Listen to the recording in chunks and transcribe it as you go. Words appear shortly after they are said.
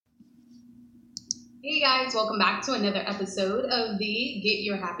Hey guys, welcome back to another episode of the Get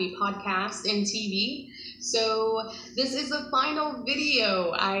Your Happy podcast and TV. So this is the final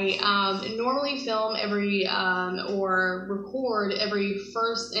video. I normally film every or record every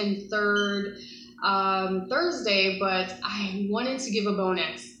first and third Thursday, but I wanted to give a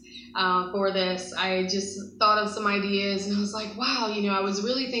bonus for this. I just thought of some ideas and I was like, wow, I was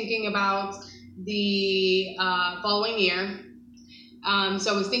really thinking about the following year.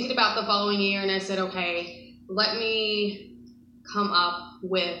 So I was thinking about the following year and I said, okay, let me come up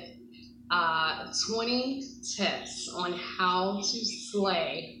with 20 tips on how to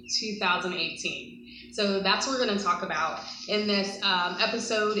slay 2018. So that's what we're going to talk about in this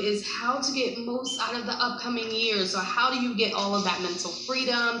episode is how to get most out of the upcoming year. So how do you get all of that mental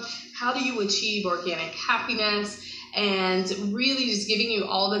freedom? How do you achieve organic happiness? And really just giving you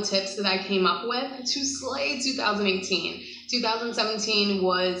all the tips that I came up with to slay 2018. 2017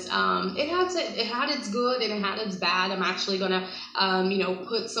 was it had its good and it had its bad. I'm actually gonna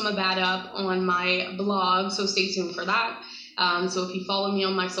put some of that up on my blog, so stay tuned for that. So if you follow me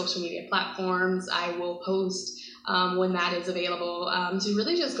on my social media platforms, I will post when that is available to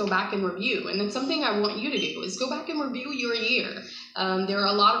really just go back and review. And it's something I want you to do is go back and review your year. There are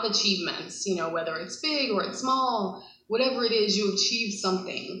a lot of achievements, whether it's big or it's small, whatever it is, you achieved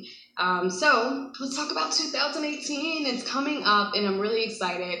something. So let's talk about 2018. It's coming up and I'm really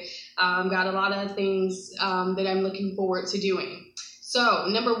excited. Got a lot of things that I'm looking forward to doing. So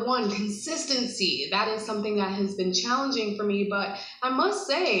number one, consistency. That is something that has been challenging for me, but I must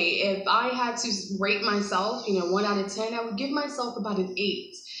say if I had to rate myself, 1 out of 10, I would give myself about an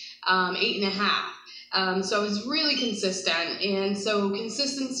 8, 8.5. So I was really consistent. And so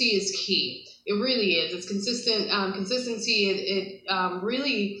consistency is key. It really is. It's consistent. Consistency, it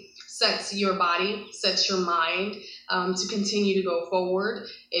really sets your body, sets your mind to continue to go forward.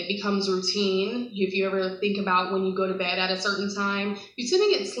 It becomes routine. If you ever think about when you go to bed at a certain time, you tend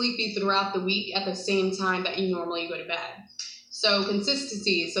to get sleepy throughout the week at the same time that you normally go to bed. So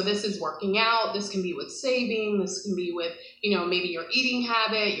consistency. So this is working out. This can be with saving. This can be with, maybe your eating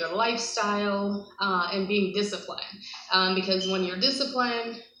habit, your lifestyle, and being disciplined. Because when you're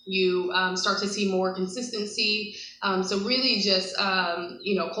disciplined, you start to see more consistency. So really just,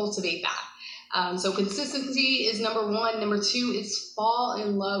 cultivate that. So consistency is number one. Number two is fall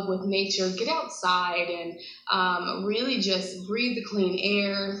in love with nature. Get outside and really just breathe the clean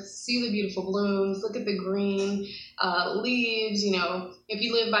air, see the beautiful blooms, look at the green leaves. If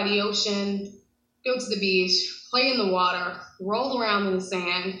you live by the ocean, go to the beach, play in the water, roll around in the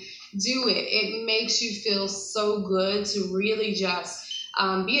sand, do it. It makes you feel so good to really just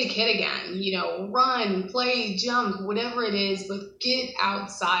be a kid again, run, play, jump, whatever it is, but get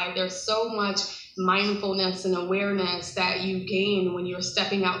outside. There's so much mindfulness and awareness that you gain when you're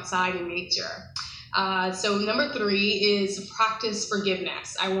stepping outside in nature. So number 3 is practice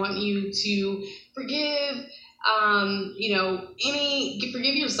forgiveness. I want you to forgive,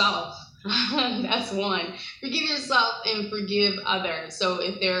 forgive yourself. That's one. Forgive yourself and forgive others. So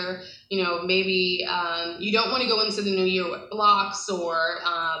if they're, maybe you don't want to go into the new year with blocks or,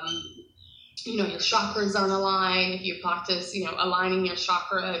 your chakras aren't aligned. If you practice, aligning your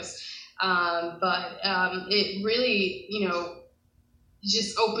chakras. But it really,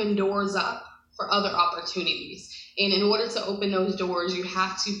 just open doors up for other opportunities. And in order to open those doors, you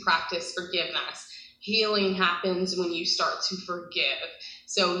have to practice forgiveness. Healing happens when you start to forgive.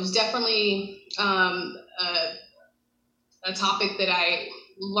 So it's definitely a topic that I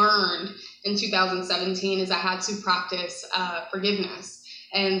learned in 2017 is I had to practice forgiveness.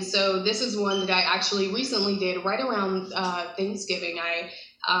 And so this is one that I actually recently did right around Thanksgiving. I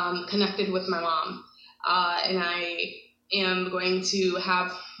connected with my mom and I am going to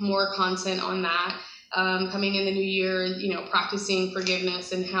have more content on that coming in the new year, practicing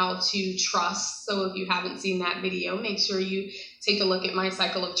forgiveness and how to trust. So if you haven't seen that video, make sure you take a look at my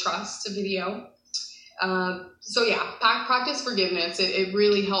Cycle of Trust video. Practice forgiveness. It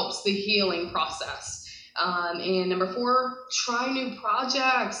really helps the healing process. And number 4, try new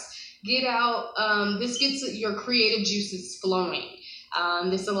projects. Get out. This gets your creative juices flowing.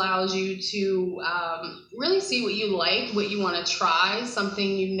 This allows you to really see what you like, what you want to try,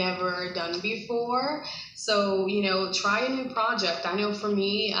 something you've never done before. So, try a new project. I know for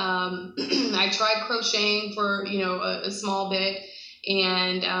me, I tried crocheting for, a small bit.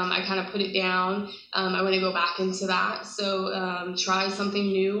 and I kind of put it down. I want to go back into that, so try something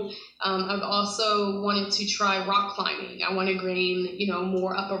new. I've also wanted to try rock climbing. I want to gain,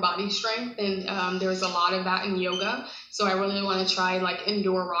 more upper body strength, and there's a lot of that in yoga. So I really want to try like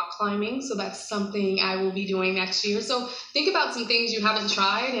indoor rock climbing. So that's something I will be doing next year. So think about some things you haven't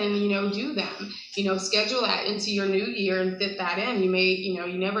tried and, do them. Schedule that into your new year and fit that in.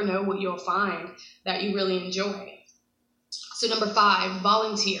 You never know what you'll find that you really enjoy. So number 5,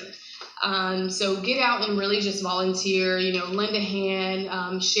 volunteer. So get out and really just volunteer, lend a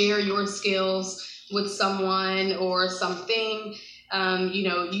hand, share your skills with someone or something.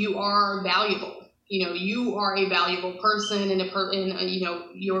 You are valuable. You are a valuable person,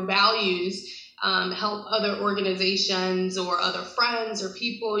 and your values help other organizations or other friends or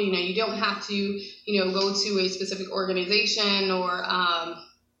people. You don't have to, go to a specific organization or,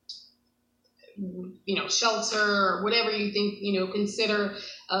 shelter or whatever you think, consider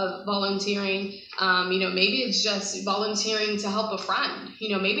volunteering. Maybe it's just volunteering to help a friend.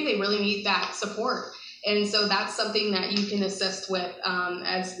 Maybe they really need that support. And so that's something that you can assist with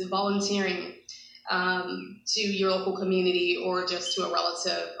as volunteering to your local community or just to a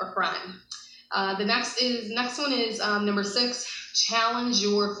relative or friend. The next one is number 6, challenge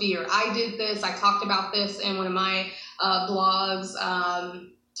your fear. I did this. I talked about this in one of my blogs.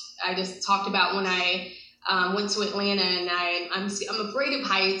 I just talked about when I went to Atlanta, and I'm afraid of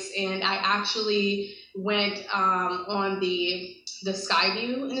heights, and I actually went on the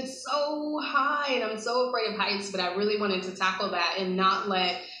Skyview, and it's so high, and I'm so afraid of heights, but I really wanted to tackle that and not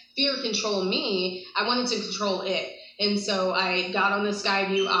let fear control me. I wanted to control it. And so I got on the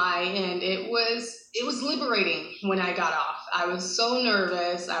Skyview Eye, and it was liberating when I got off. I was so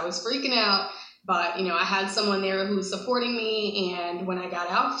nervous. I was freaking out. But, I had someone there who was supporting me, and when I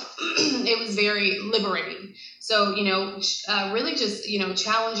got out, it was very liberating. So, really just,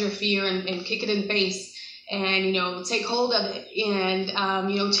 challenge your fear and kick it in the face and, take hold of it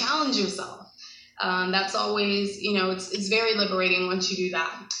and, challenge yourself. That's always, it's very liberating once you do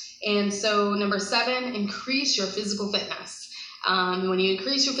that. And so number 7, increase your physical fitness. When you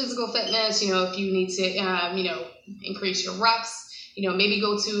increase your physical fitness, if you need to, increase your reps, maybe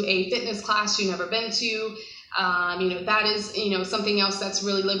go to a fitness class you've never been to. That is, something else that's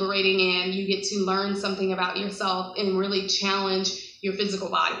really liberating, and you get to learn something about yourself and really challenge your physical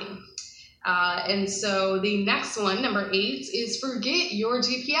body. And so the next one, number 8, is forget your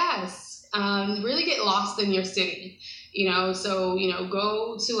GPS. Really get lost in your city. So,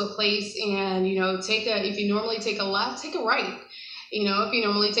 go to a place and, if you normally take a left, take a right. If you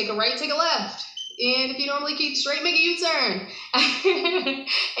normally take a right, take a left. And if you normally keep straight, make a U-turn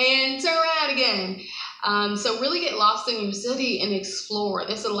and turn around again. So really get lost in your city and explore.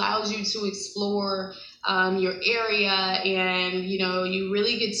 This allows you to explore your area, and, you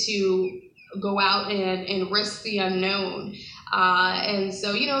really get to go out and risk the unknown. And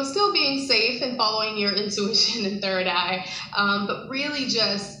so, still being safe and following your intuition and third eye, but really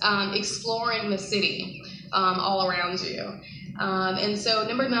just exploring the city all around you. And so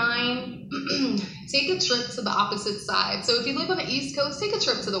number 9, take a trip to the opposite side. So if you live on the East Coast, take a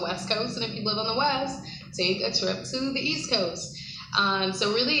trip to the West Coast. And if you live on the West, take a trip to the East Coast.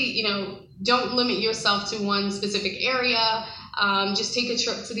 So really, don't limit yourself to one specific area. Just take a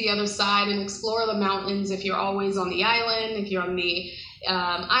trip to the other side and explore the mountains. If you're always on the island, if you're on the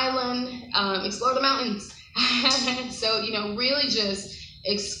island, explore the mountains. So, really just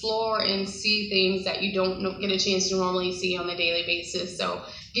explore and see things that you don't get a chance to normally see on a daily basis. So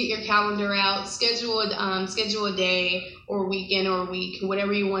get your calendar out, schedule a day or weekend or a week,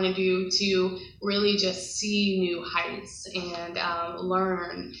 whatever you want to do to really just see new heights and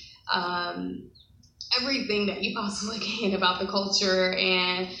learn everything that you possibly can about the culture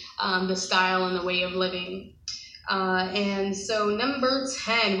and the style and the way of living. And so number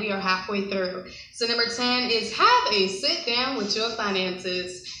 10, we are halfway through. So number 10 is have a sit down with your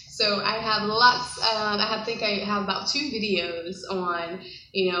finances. So I have lots, I think I have about 2 videos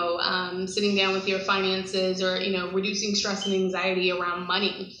on, sitting down with your finances or, reducing stress and anxiety around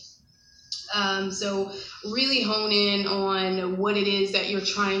money. So really hone in on what it is that you're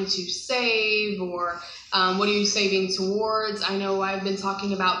trying to save, or what are you saving towards. I know I've been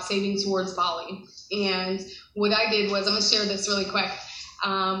talking about saving towards Bali, and what I did was, I'm going to share this really quick.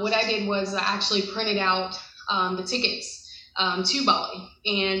 What I did was I actually printed out the tickets to Bali,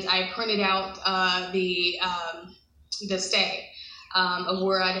 and I printed out the stay of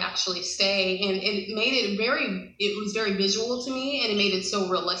where I'd actually stay, and it made it was very visual to me, and it made it so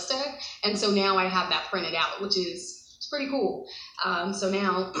realistic. And so now I have that printed out, which is pretty cool. So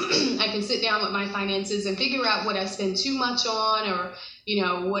now I can sit down with my finances and figure out what I spend too much on, or,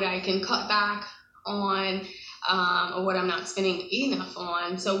 what I can cut back on, or what I'm not spending enough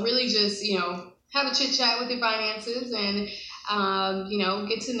on. So really just, have a chit chat with your finances and,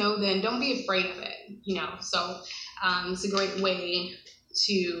 get to know them. Don't be afraid of it, So it's a great way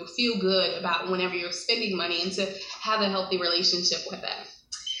to feel good about whenever you're spending money and to have a healthy relationship with it.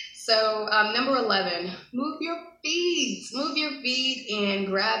 So number 11, move your feet. Move your feet and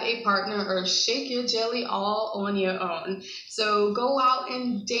grab a partner or shake your jelly all on your own. So go out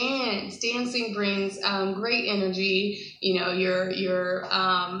and dance. Dancing brings great energy. You're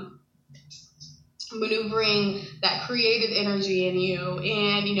maneuvering that creative energy in you,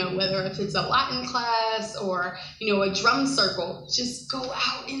 and whether if it's a Latin class or a drum circle, just go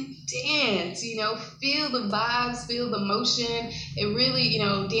out and dance. Feel the vibes, feel the motion. It really,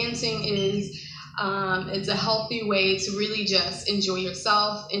 dancing is it's a healthy way to really just enjoy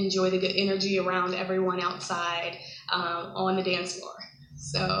yourself, enjoy the good energy around everyone outside on the dance floor.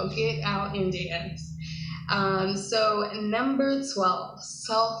 So get out and dance. So number 12,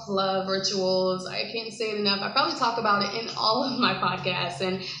 self-love rituals. I can't say it enough. I probably talk about it in all of my podcasts,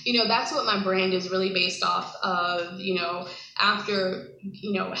 and that's what my brand is really based off of. After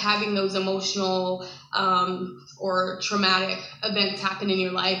having those emotional or traumatic events happen in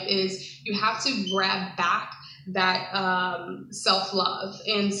your life, is you have to grab back that self-love.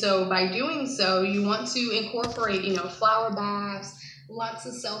 And so by doing so, you want to incorporate flower baths, lots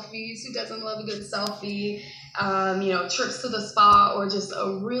of selfies. Who doesn't love a good selfie? Trips to the spa, or just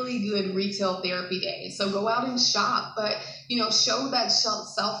a really good retail therapy day. So go out and shop, but show that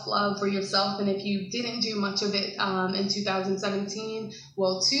self-love for yourself. And if you didn't do much of it in 2017,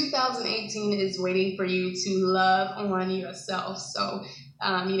 well, 2018 is waiting for you to love on yourself. So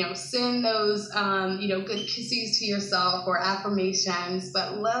send those good kisses to yourself or affirmations,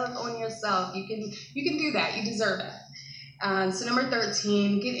 but love on yourself. You can do that. You deserve it. So number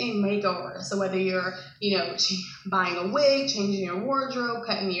 13, get a makeover. So whether you're, buying a wig, changing your wardrobe,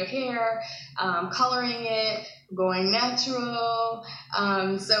 cutting your hair, coloring it, going natural.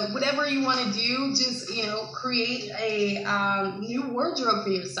 So whatever you want to do, just, create a new wardrobe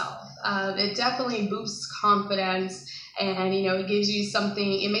for yourself. It definitely boosts confidence, and, it gives you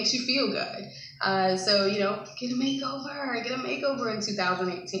something, it makes you feel good. So, get a makeover in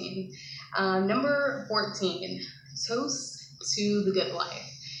 2018. Number 14, toast to the good life.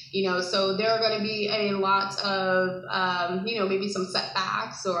 So there are going to be a lot of, maybe some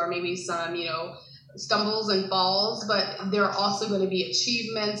setbacks, or maybe some, stumbles and falls, but there are also going to be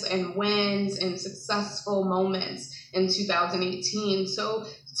achievements and wins and successful moments in 2018. So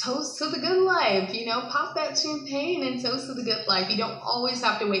toast to the good life, pop that champagne and toast to the good life. You don't always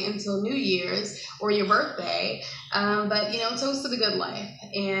have to wait until New Year's or your birthday, but, toast to the good life,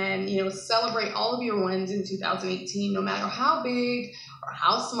 and, celebrate all of your wins in 2018, no matter how big or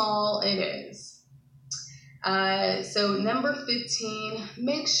how small it is. So number 15,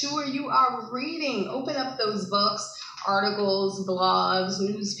 make sure you are reading. Open up those books, articles, blogs,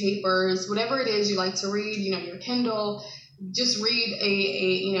 newspapers, whatever it is you like to read, your Kindle. Just read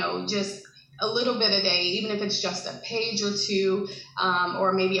just a little bit a day, even if it's just a page or two,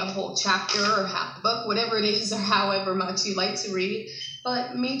 or maybe a whole chapter or half the book, whatever it is, or however much you like to read.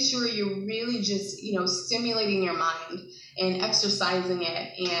 But make sure you're really just, stimulating your mind and exercising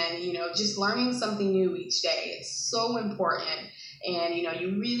it, and, just learning something new each day. It's so important. And,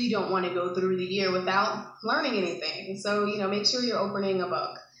 you really don't want to go through the year without learning anything. So, make sure you're opening a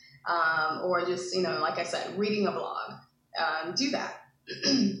book, or just, like I said, reading a blog. Do that.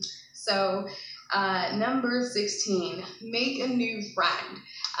 So number 16, make a new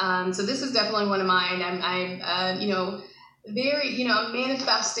friend. So this is definitely one of mine. I'm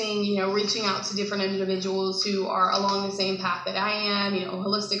manifesting, reaching out to different individuals who are along the same path that I am,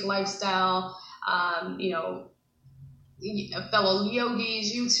 holistic lifestyle, fellow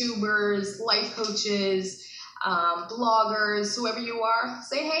yogis, YouTubers, life coaches, bloggers, whoever you are,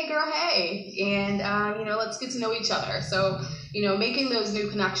 say, hey girl, hey, and, let's get to know each other. So, making those new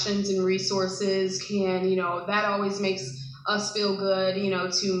connections and resources can, that always makes us feel good,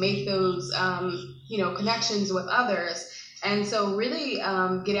 to make those, connections with others. And so really,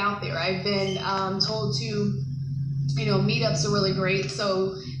 get out there. I've been, told to, meetups are really great.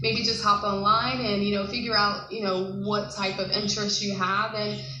 So maybe just hop online and, figure out, what type of interest you have,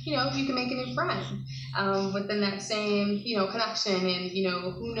 and, you can make a new friend within that same, connection, and,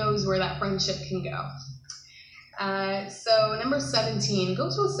 who knows where that friendship can go. So number 17, go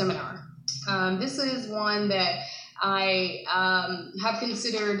to a seminar. This is one that I have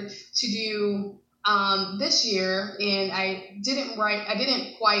considered to do this year, and I didn't quite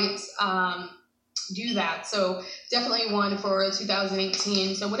do that. So definitely one for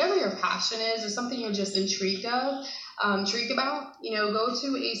 2018. So whatever your passion is or something you're just intrigued about, go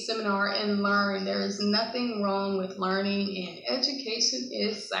to a seminar and learn. There is nothing wrong with learning, and education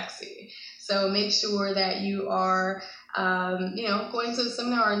is sexy. So make sure that you are, going to the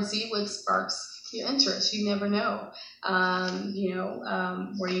seminar and see what sparks your interest. You never know,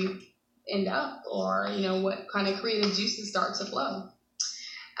 where you end up, or, what kind of creative juices start to flow.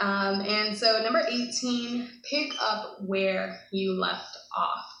 And so number 18, pick up where you left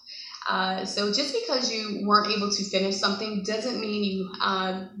off. So just because you weren't able to finish something doesn't mean you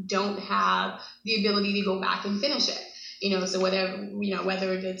don't have the ability to go back and finish it. So whatever,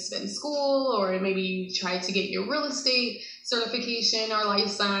 whether it's been school, or maybe you tried to get your real estate certification or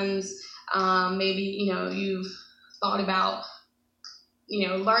license, maybe, you've thought about,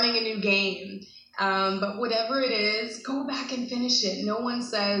 learning a new game. But whatever it is, go back and finish it. No one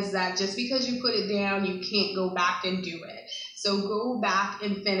says that just because you put it down, you can't go back and do it. So go back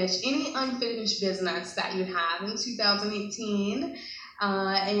and finish any unfinished business that you have in 2018.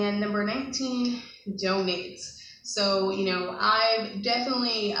 And number 19, donate. So, I've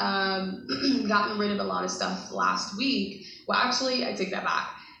definitely gotten rid of a lot of stuff last week. Well, actually, I take that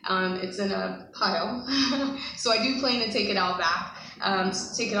back. It's in a pile. So I do plan to take it all back.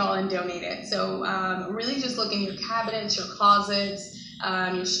 Take it all and donate it. So really just look in your cabinets, your closets,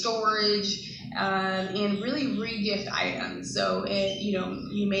 your storage, and really re-gift items. So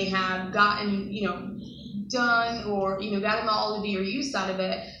you may have gotten, done, or, gotten all of your use out of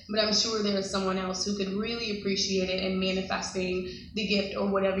it, but I'm sure there's someone else who could really appreciate it and manifesting the gift or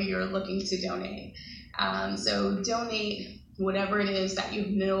whatever you're looking to donate. So donate whatever it is that you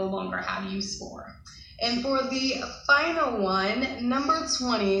no longer have use for. And for the final one, number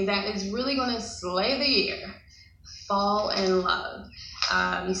 20, that is really going to slay the year, fall in love.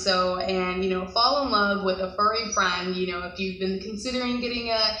 Fall in love with a furry friend. If you've been considering getting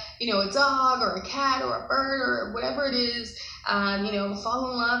a dog or a cat or a bird or whatever it is,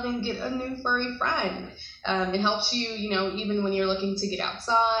 fall in love and get a new furry friend. It helps you, even when you're looking to get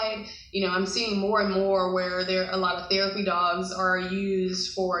outside. I'm seeing more and more where a lot of therapy dogs are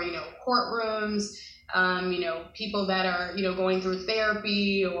used for, courtrooms, people that are, going through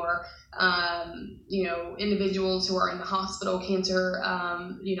therapy, or, individuals who are in the hospital, cancer,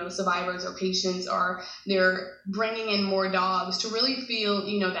 survivors or patients, they're bringing in more dogs to really feel,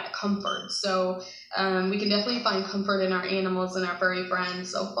 that comfort. So we can definitely find comfort in our animals and our furry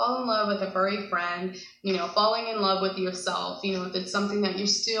friends. So fall in love with a furry friend, falling in love with yourself, if it's something that you're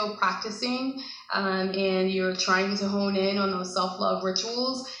still practicing, and you're trying to hone in on those self-love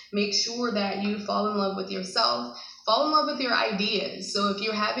rituals, make sure that you fall in love with yourself. Fall in love with your ideas. So if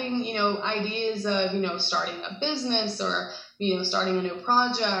you're having, ideas of, starting a business, or, starting a new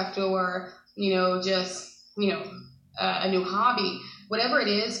project, or, a new hobby, whatever it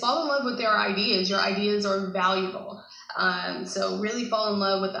is, fall in love with your ideas. Your ideas are valuable. So really fall in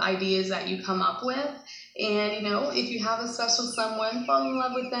love with the ideas that you come up with. And, if you have a special someone, fall in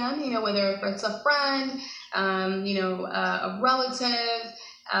love with them, whether it's a friend, a relative,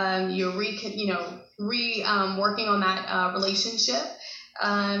 you're working on that relationship,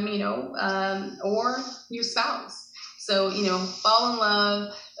 or your spouse. So, fall in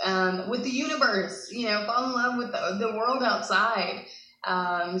love with the universe, fall in love with the world outside.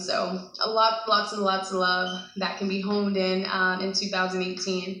 So lots and lots of love that can be honed in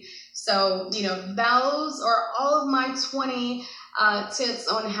 2018. So, those are all of my 20 tips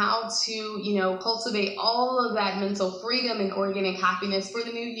on how to, cultivate all of that mental freedom and organic happiness for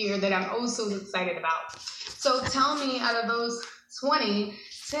the new year that I'm oh so excited about. So tell me, out of those 20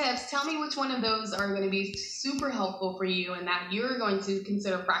 tips, tell me which one of those are going to be super helpful for you and that you're going to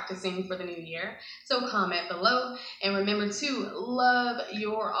consider practicing for the new year. So comment below, and remember to love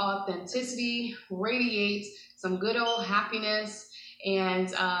your authenticity, radiate some good old happiness,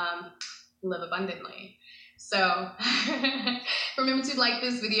 and live abundantly. So remember to like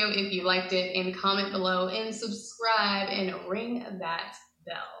this video if you liked it, and comment below, and subscribe, and ring that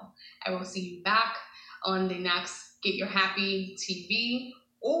bell. I will see you back on the next Get Your Happy TV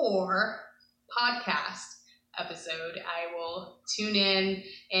or podcast episode. I will tune in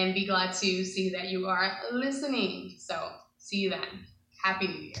and be glad to see that you are listening. So see you then. Happy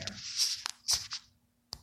New Year.